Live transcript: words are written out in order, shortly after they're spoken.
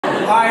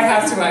I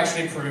have to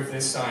actually prove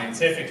this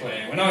scientifically.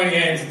 We're not going to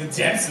get into the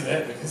depths of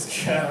it because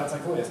that's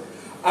like all this.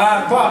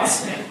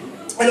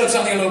 But it looks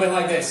something a little bit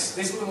like this.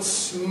 This little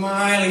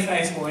smiley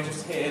face boy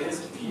just here, this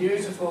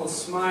beautiful,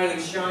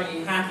 smiley,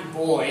 shiny, happy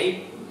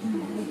boy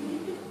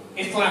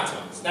is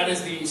polaritoned. That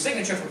is the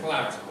signature for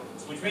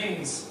polaritoned, which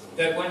means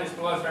that when it's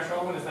below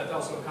threshold, when it's that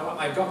dull sort of colour,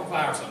 I've got the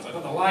polaritons. I've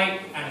got the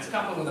light, and it's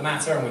coupled with the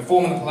matter, and we're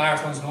forming the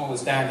polaritons, and all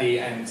is dandy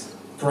and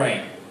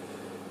great.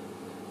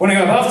 When I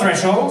go above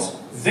threshold,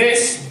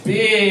 this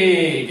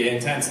big,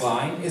 intense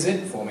line is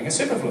it forming a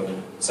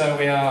superfluid. So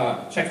we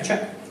are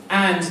check.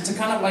 And to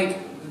kind of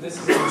like,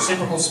 this is a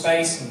reciprocal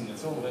space, and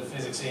it's all a bit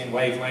physicsy and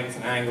wavelength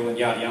and angle and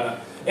yada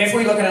yada. If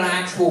we look at an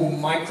actual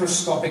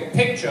microscopic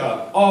picture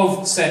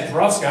of said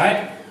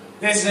perovskite,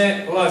 this is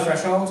it, below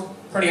threshold.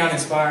 Pretty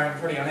uninspiring,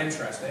 pretty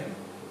uninteresting.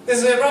 This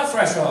is it, above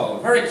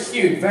threshold. Very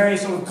cute, very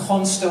sort of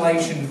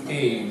constellation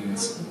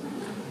themed.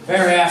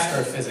 Very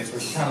astrophysics,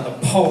 which is kind of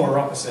the polar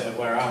opposite of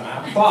where I'm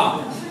at.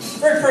 But,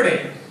 very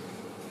pretty.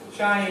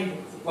 Shiny,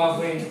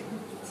 lovely,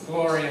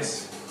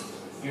 glorious,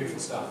 beautiful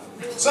stuff.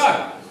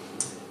 So,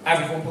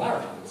 have we formed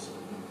polaritons?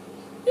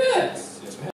 Yes. Yes, we have.